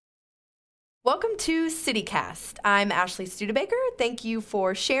Welcome to CityCast. I'm Ashley Studebaker. Thank you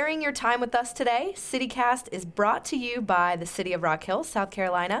for sharing your time with us today. CityCast is brought to you by the City of Rock Hill, South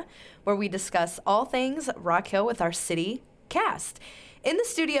Carolina, where we discuss all things Rock Hill with our City Cast. In the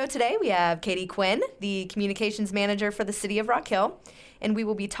studio today, we have Katie Quinn, the Communications Manager for the City of Rock Hill, and we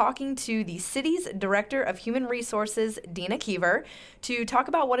will be talking to the city's Director of Human Resources, Dina Keever, to talk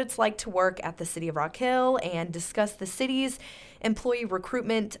about what it's like to work at the City of Rock Hill and discuss the city's employee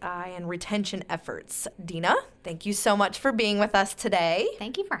recruitment and retention efforts. Dina, thank you so much for being with us today.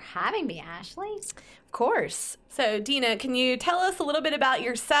 Thank you for having me, Ashley. Of course. So, Dina, can you tell us a little bit about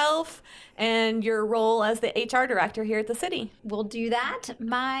yourself and your role as the HR director here at the city? We'll do that.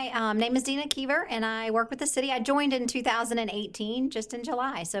 My name is Dina Keever, and I work with the city. I joined in 2018, just in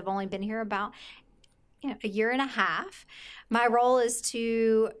July, so I've only been here about a year and a half. My role is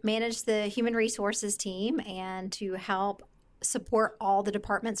to manage the human resources team and to help support all the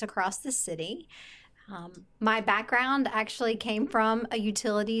departments across the city. My background actually came from a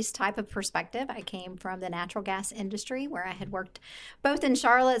utilities type of perspective. I came from the natural gas industry, where I had worked both in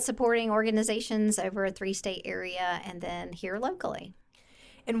Charlotte supporting organizations over a 3-state area and then here locally.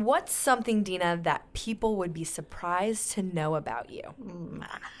 And what's something, Dina, that people would be surprised to know about you?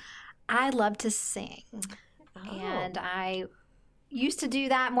 I love to sing. And I used to do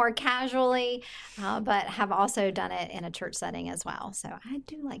that more casually, but have also done it in a church setting as well. So I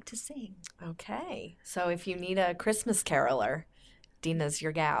do like to sing. Okay. So if you need a Christmas caroler, Dina's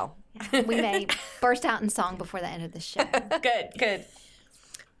your gal. Yeah, we may burst out in song before the end of the show. Good.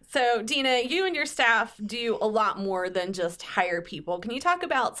 So, Dina, you and your staff do a lot more than just hire people. Can you talk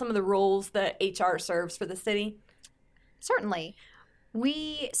about some of the roles that HR serves for the city? Certainly.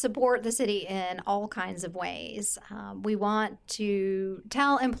 We support the city in all kinds of ways. We want to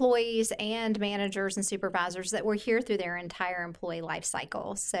tell employees and managers and supervisors that we're here through their entire employee life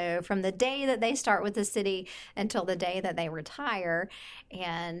cycle. So from the day that they start with the city until the day that they retire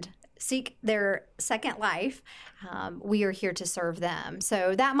and seek their second life, we are here to serve them.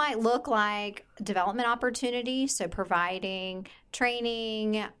 So that might look like development opportunities, so providing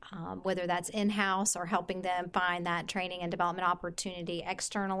training, whether that's in-house or helping them find that training and development opportunity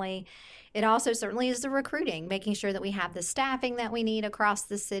externally. It also certainly is the recruiting, making sure that we have the staffing that we need across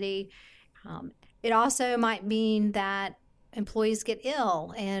the city. It also might mean that employees get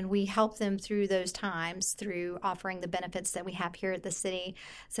ill, and we help them through those times through offering the benefits that we have here at the city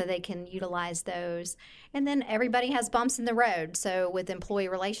so they can utilize those. And then everybody has bumps in the road. So with employee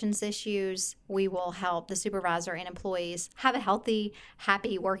relations issues, we will help the supervisor and employees have a healthy,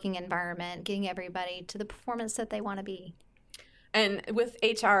 happy working environment, getting everybody to the performance that they want to be. And with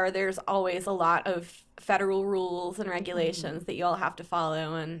HR, there's always a lot of federal rules and regulations that you all have to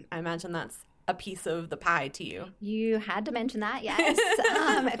follow, and I imagine that's a piece of the pie to you. You had to mention that,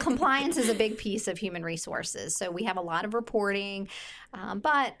 yes. Compliance is a big piece of human resources. So we have a lot of reporting,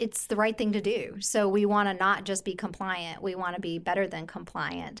 but it's the right thing to do. So we want to not just be compliant. We want to be better than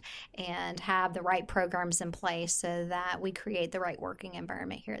compliant and have the right programs in place so that we create the right working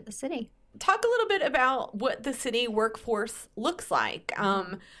environment here at the city. Talk a little bit about what the city workforce looks like,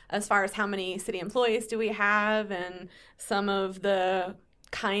 as far as how many city employees do we have and some of the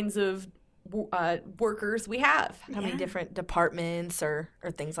kinds of workers we have. How many different departments or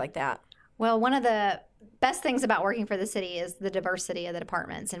things like that? Well, one of the best things about working for the city is the diversity of the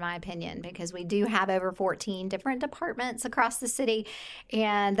departments, in my opinion, because we do have over 14 different departments across the city.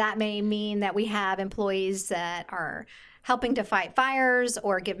 And that may mean that we have employees that are helping to fight fires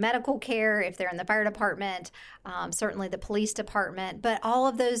or give medical care if they're in the fire department, certainly the police department, but all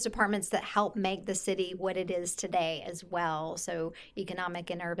of those departments that help make the city what it is today as well. So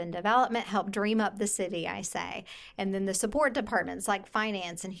economic and urban development help dream up the city, I say. And then the support departments like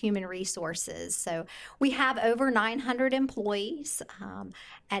finance and human resources. So we have over 900 employees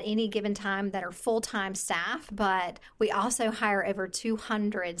at any given time that are full-time staff, but we also hire over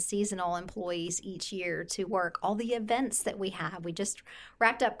 200 seasonal employees each year to work all the events that we have. We just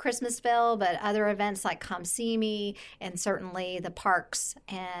wrapped up Christmasville, but other events like Come See Me and certainly the parks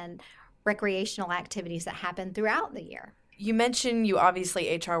and recreational activities that happen throughout the year. You mentioned you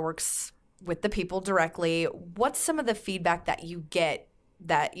obviously HR works with the people directly. What's some of the feedback that you get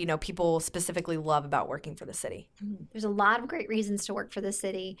that, you know, people specifically love about working for the city? There's a lot of great reasons to work for the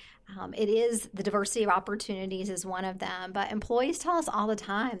city. It is the diversity of opportunities is one of them, but employees tell us all the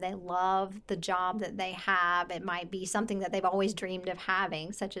time they love the job that they have. It might be something that they've always dreamed of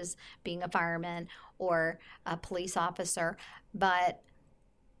having, such as being a fireman or a police officer, but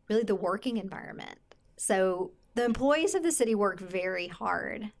really the working environment. So the employees of the city work very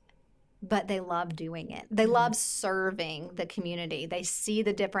hard. but they love doing it. They love serving the community. They see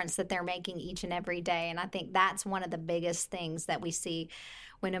the difference that they're making each and every day. And I think that's one of the biggest things that we see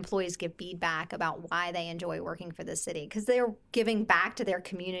when employees give feedback about why they enjoy working for the city, because they're giving back to their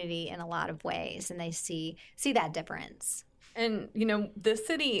community in a lot of ways, and they see that difference. And, the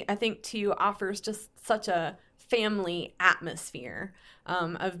city, I think, too, offers just such a family atmosphere.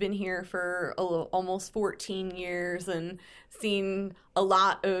 I've been here for almost 14 years and seen a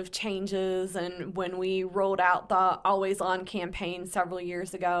lot of changes. And when we rolled out the Always On campaign several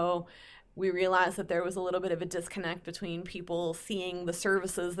years ago, we realized that there was a little bit of a disconnect between people seeing the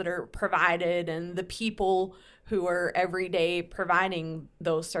services that are provided and the people who are every day providing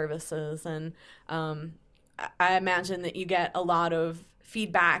those services. And I imagine that you get a lot of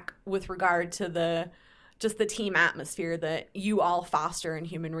feedback with regard to the team atmosphere that you all foster in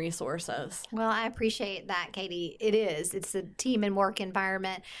human resources. Well, I appreciate that, Katie. It's a team and work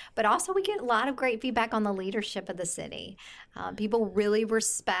environment, but also we get a lot of great feedback on the leadership of the city. People really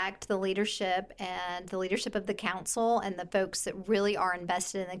respect the leadership and the leadership of the council and the folks that really are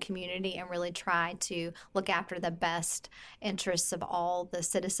invested in the community and really try to look after the best interests of all the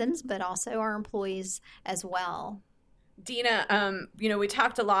citizens, but also our employees as well. Dina, we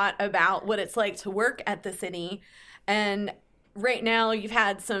talked a lot about what it's like to work at the city, and right now you've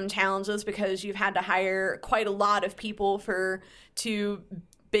had some challenges because you've had to hire quite a lot of people for 2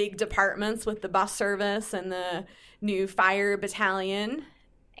 big departments with the bus service and the new fire battalion.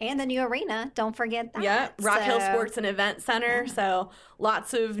 And the new arena, don't forget that. Yeah, Rock Hill Sports and Event Center. Yeah. So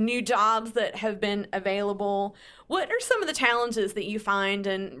lots of new jobs that have been available. What are some of the challenges that you find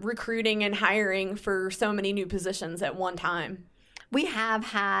in recruiting and hiring for so many new positions at one time? We have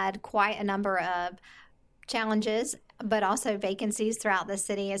had quite a number of challenges, but also vacancies throughout the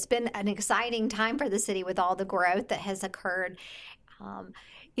city. It's been an exciting time for the city with all the growth that has occurred.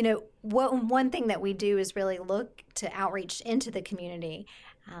 One thing that we do is really look to outreach into the community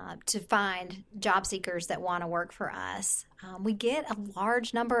to find job seekers that want to work for us. We get a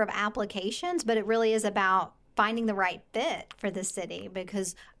large number of applications, but it really is about finding the right fit for the city,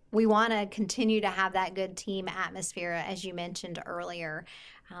 because we want to continue to have that good team atmosphere, as you mentioned earlier.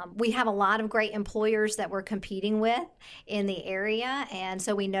 We have a lot of great employers that we're competing with in the area, and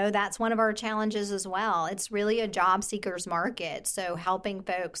so we know that's one of our challenges as well. It's really a job seekers market, so helping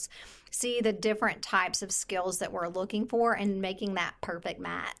folks see the different types of skills that we're looking for and making that perfect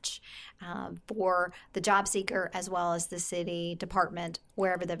match for the job seeker as well as the city department,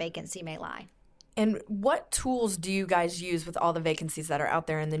 wherever the vacancy may lie. And what tools do you guys use with all the vacancies that are out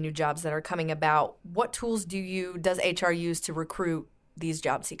there and the new jobs that are coming about? What tools does HR use to recruit these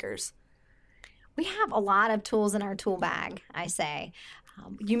job seekers? We have a lot of tools in our tool bag, I say.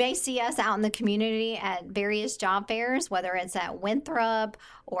 You may see us out in the community at various job fairs, whether it's at Winthrop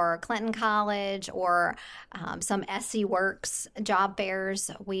or Clinton College or some SC Works job fairs.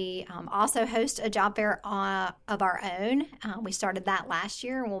 We also host a job fair of our own. We started that last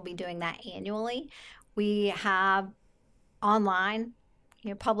year, and we'll be doing that annually. We have online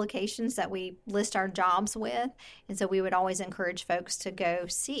publications that we list our jobs with, and so we would always encourage folks to go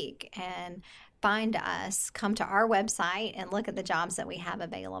seek and find us, come to our website and look at the jobs that we have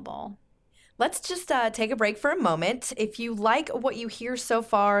available. Let's just take a break for a moment. If you like what you hear so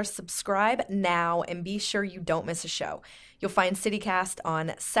far, subscribe now and be sure you don't miss a show. You'll find CityCast on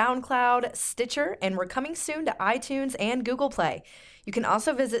SoundCloud, Stitcher, and we're coming soon to iTunes and Google Play. You can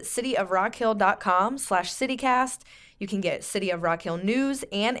also visit cityofrockhill.com/CityCast. You can get City of Rock Hill news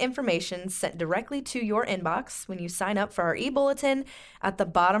and information sent directly to your inbox when you sign up for our e-bulletin at the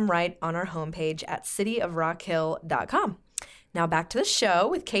bottom right on our homepage at cityofrockhill.com. Now back to the show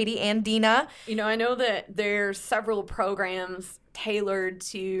with Katie and Dina. I know that there's several programs tailored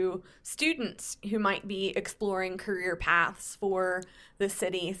to students who might be exploring career paths for the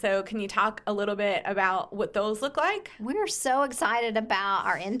city. So can you talk a little bit about what those look like? We're so excited about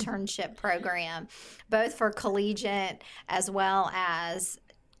our internship program, both for collegiate as well as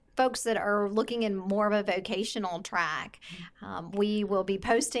folks that are looking in more of a vocational track. We will be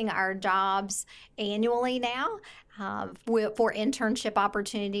posting our jobs annually now for internship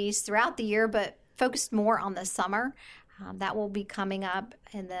opportunities throughout the year, but focused more on the summer. That will be coming up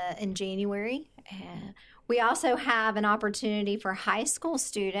in January. We also have an opportunity for high school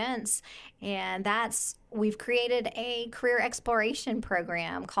students, and we've created a career exploration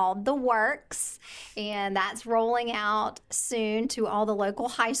program called The Works, and that's rolling out soon to all the local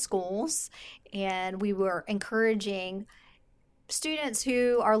high schools. And we were encouraging students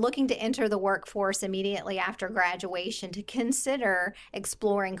who are looking to enter the workforce immediately after graduation to consider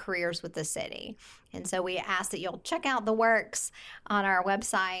exploring careers with the city. And so we ask that you'll check out The Works on our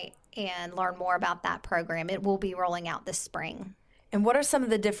website and learn more about that program. It will be rolling out this spring. And what are some of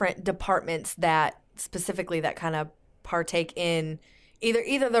the different departments that specifically that kind of partake in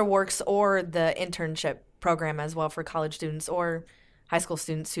either their works or the internship program as well for college students or high school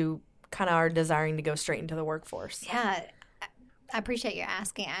students who kind of are desiring to go straight into the workforce? Yeah, I appreciate you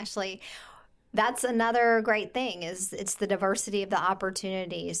asking, Ashley. That's another great thing is it's the diversity of the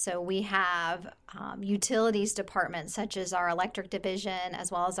opportunities. So we have utilities departments such as our electric division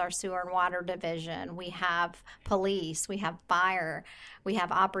as well as our sewer and water division. We have police, we have fire, we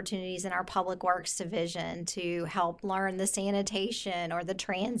have opportunities in our public works division to help learn the sanitation or the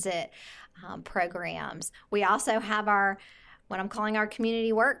transit programs. We also have what I'm calling our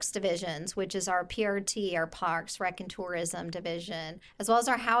community works divisions, which is our PRT, our Parks, Rec, and Tourism division, as well as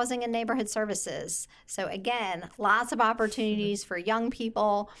our housing and neighborhood services. So again, lots of opportunities for young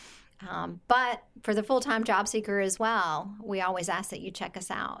people, but for the full-time job seeker as well. We always ask that you check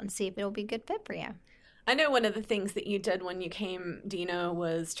us out and see if it'll be a good fit for you. I know one of the things that you did when you came, Dina,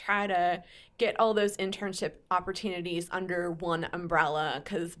 was try to get all those internship opportunities under one umbrella,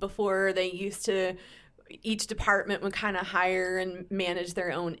 because before they used to each department would kind of hire and manage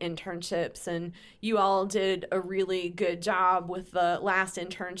their own internships, and you all did a really good job with the last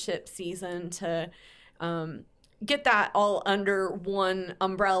internship season to get that all under one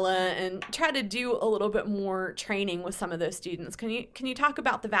umbrella and try to do a little bit more training with some of those students. Can you talk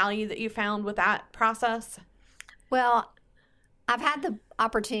about the value that you found with that process? Well, I've had the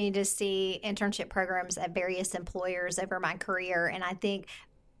opportunity to see internship programs at various employers over my career, and I think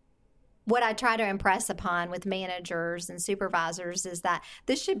what I try to impress upon with managers and supervisors is that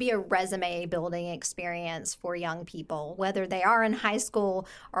this should be a resume building experience for young people, whether they are in high school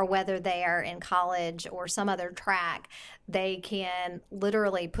or whether they are in college or some other track. They can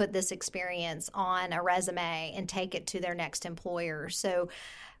literally put this experience on a resume and take it to their next employer. So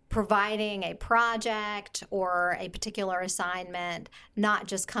providing a project or a particular assignment, not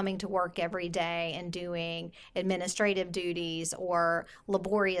just coming to work every day and doing administrative duties or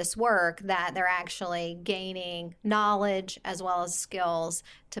laborious work, that they're actually gaining knowledge as well as skills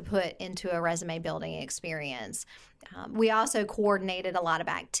to put into a resume building experience. We also coordinated a lot of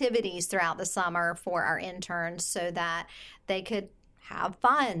activities throughout the summer for our interns so that they could have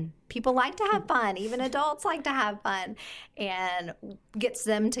fun. People like to have fun. Even adults like to have fun, and gets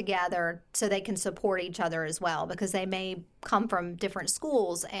them together so they can support each other as well, because they may come from different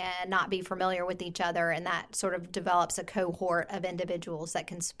schools and not be familiar with each other, and that sort of develops a cohort of individuals that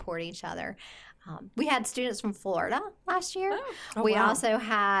can support each other. We had students from Florida last year. We also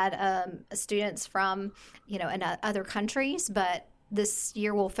had students from, in other countries, but this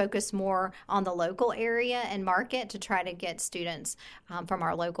year we'll focus more on the local area and market to try to get students from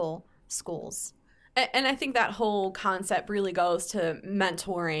our local schools. And I think that whole concept really goes to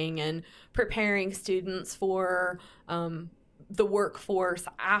mentoring and preparing students for the workforce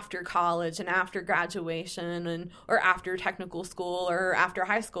after college and after graduation or after technical school or after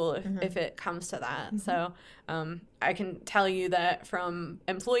high school if it comes to that. So I can tell you that from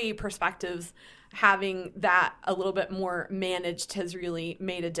employee perspectives, having that a little bit more managed has really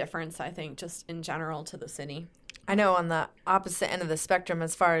made a difference, I think, just in general to the city. I know on the opposite end of the spectrum,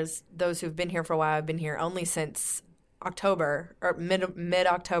 as far as those who've been here for a while, I've been here only since October or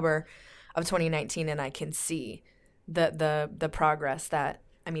mid-October of 2019, and I can see the progress that,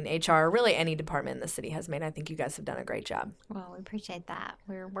 HR, really any department in the city has made. I think you guys have done a great job. Well, we appreciate that.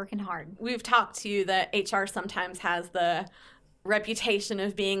 We're working hard. We've talked to you that HR sometimes has the reputation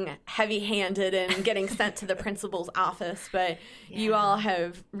of being heavy-handed and getting sent to the principal's office, but you all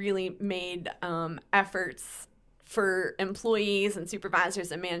have really made efforts for employees and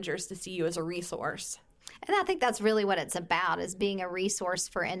supervisors and managers to see you as a resource. And I think that's really what it's about, is being a resource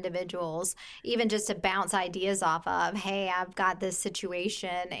for individuals, even just to bounce ideas off of. Hey, I've got this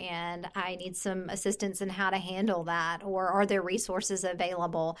situation and I need some assistance in how to handle that. Or are there resources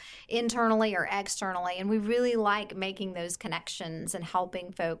available internally or externally? And we really like making those connections and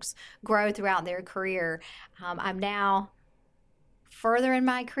helping folks grow throughout their career. I'm now further in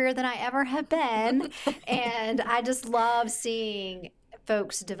my career than I ever have been. And I just love seeing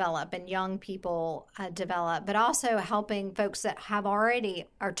folks develop and young people develop, but also helping folks that have already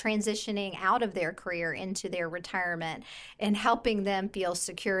are transitioning out of their career into their retirement and helping them feel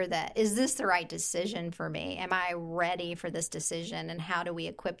secure that, is this the right decision for me? Am I ready for this decision? And how do we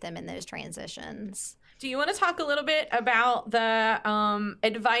equip them in those transitions? Do you want to talk a little bit about the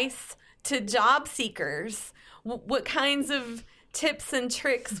advice to job seekers? What kinds of tips and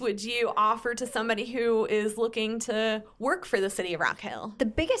tricks would you offer to somebody who is looking to work for the city of Rock Hill? The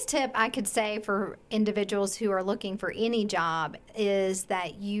biggest tip I could say for individuals who are looking for any job is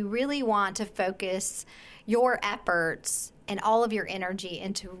that you really want to focus your efforts and all of your energy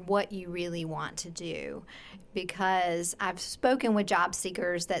into what you really want to do. Because I've spoken with job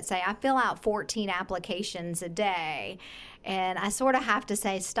seekers that say, I fill out 14 applications a day. And I sort of have to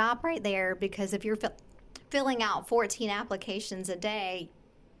say, stop right there, because if you're filling out 14 applications a day,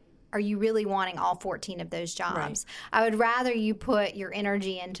 are you really wanting all 14 of those jobs? Right. I would rather you put your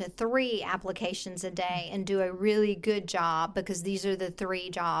energy into 3 applications a day and do a really good job, because these are the 3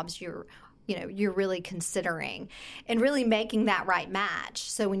 jobs you're really considering, and really making that right match.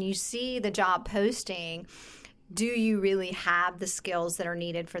 So when you see the job posting, do you really have the skills that are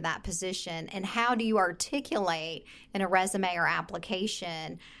needed for that position? And how do you articulate in a resume or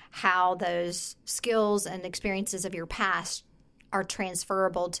application how those skills and experiences of your past are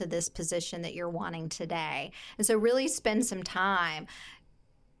transferable to this position that you're wanting today? And so really spend some time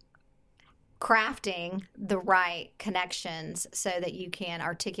crafting the right connections so that you can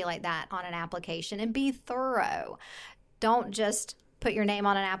articulate that on an application, and be thorough. Don't just put your name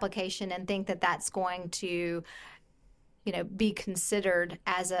on an application and think that that's going to, be considered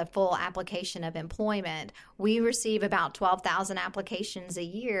as a full application of employment. We receive about 12,000 applications a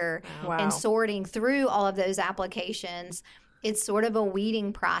year. Wow. And sorting through all of those applications, it's sort of a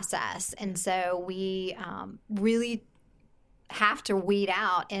weeding process. And so we really have to weed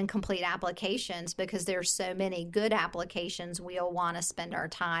out incomplete applications, because there's so many good applications. We'll want to spend our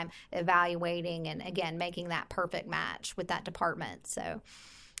time evaluating and, again, making that perfect match with that department. So,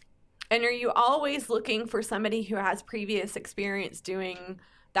 and are you always looking for somebody who has previous experience doing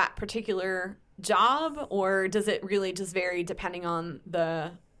that particular job, or does it really just vary depending on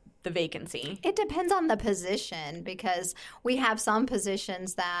the vacancy? It depends on the position, because we have some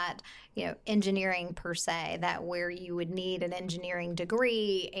positions that, engineering per se, that where you would need an engineering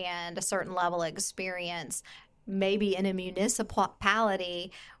degree and a certain level of experience, maybe in a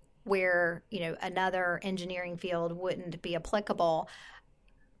municipality where, another engineering field wouldn't be applicable.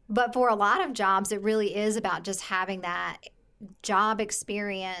 But for a lot of jobs, it really is about just having that job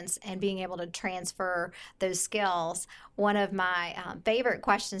experience and being able to transfer those skills. One of my favorite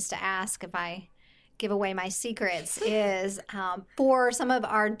questions to ask, if I give away my secrets, is for some of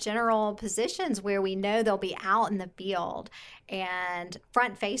our general positions where we know they'll be out in the field and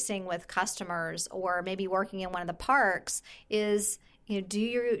front facing with customers, or maybe working in one of the parks, is, do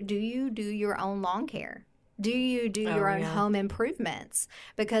you do your own lawn care? Do you do your own home improvements?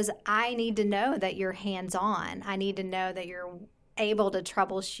 Because I need to know that you're hands-on. I need to know that you're able to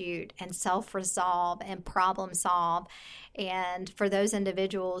troubleshoot and self-resolve and problem solve. And for those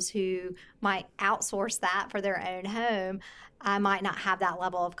individuals who might outsource that for their own home, I might not have that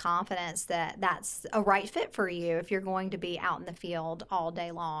level of confidence that that's a right fit for you if you're going to be out in the field all day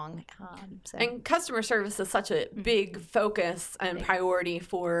long. And customer service is such a big focus and priority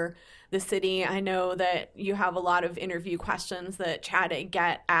for the city. I know that you have a lot of interview questions that try to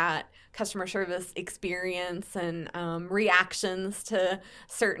get at customer service experience and reactions to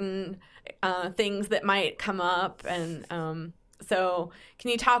certain things that might come up. And so can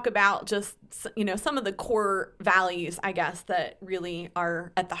you talk about just, some of the core values, I guess, that really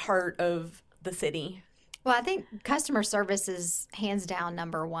are at the heart of the city? Well, I think customer service is hands down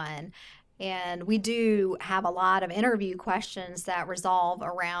number one. And we do have a lot of interview questions that resolve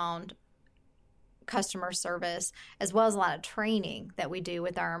around customer service, as well as a lot of training that we do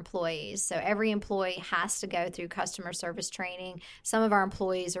with our employees. So every employee has to go through customer service training. Some of our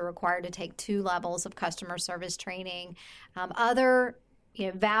employees are required to take 2 levels of customer service training. Other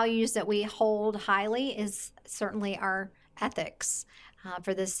values that we hold highly is certainly our ethics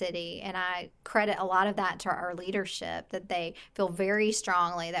for the city. And I credit a lot of that to our leadership, that they feel very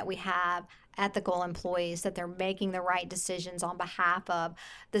strongly that we have ethical employees, that they're making the right decisions on behalf of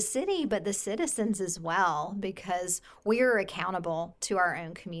the city, but the citizens as well, because we are accountable to our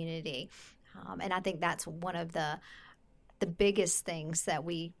own community. And I think that's one of the biggest things that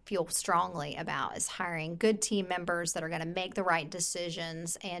we feel strongly about, is hiring good team members that are going to make the right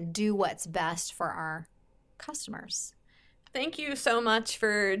decisions and do what's best for our customers. Thank you so much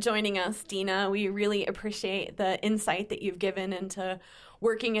for joining us, Dina. We really appreciate the insight that you've given into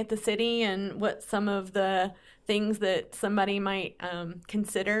working at the city and what some of the things that somebody might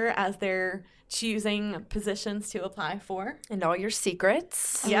consider as they're choosing positions to apply for. And all your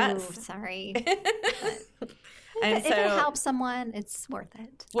secrets. Yes. Oh, sorry. And if it helps someone, it's worth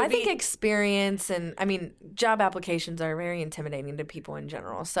it. I think experience job applications are very intimidating to people in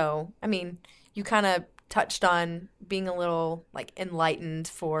general. So, you kind of touched on being a little like enlightened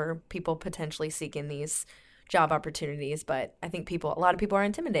for people potentially seeking these job opportunities, but I think a lot of people are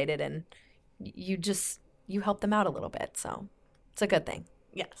intimidated, and you help them out a little bit, so it's a good thing.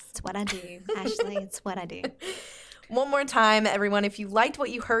 Yes. It's what I do, Ashley. It's what I do. One more time, everyone, if you liked what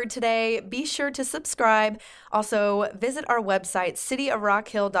you heard today, be sure to subscribe. Also, visit our website,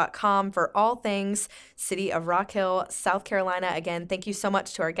 cityofrockhill.com, for all things City of Rock Hill, South Carolina. Again, thank you so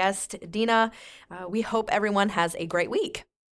much to our guest, Dina. We hope everyone has a great week.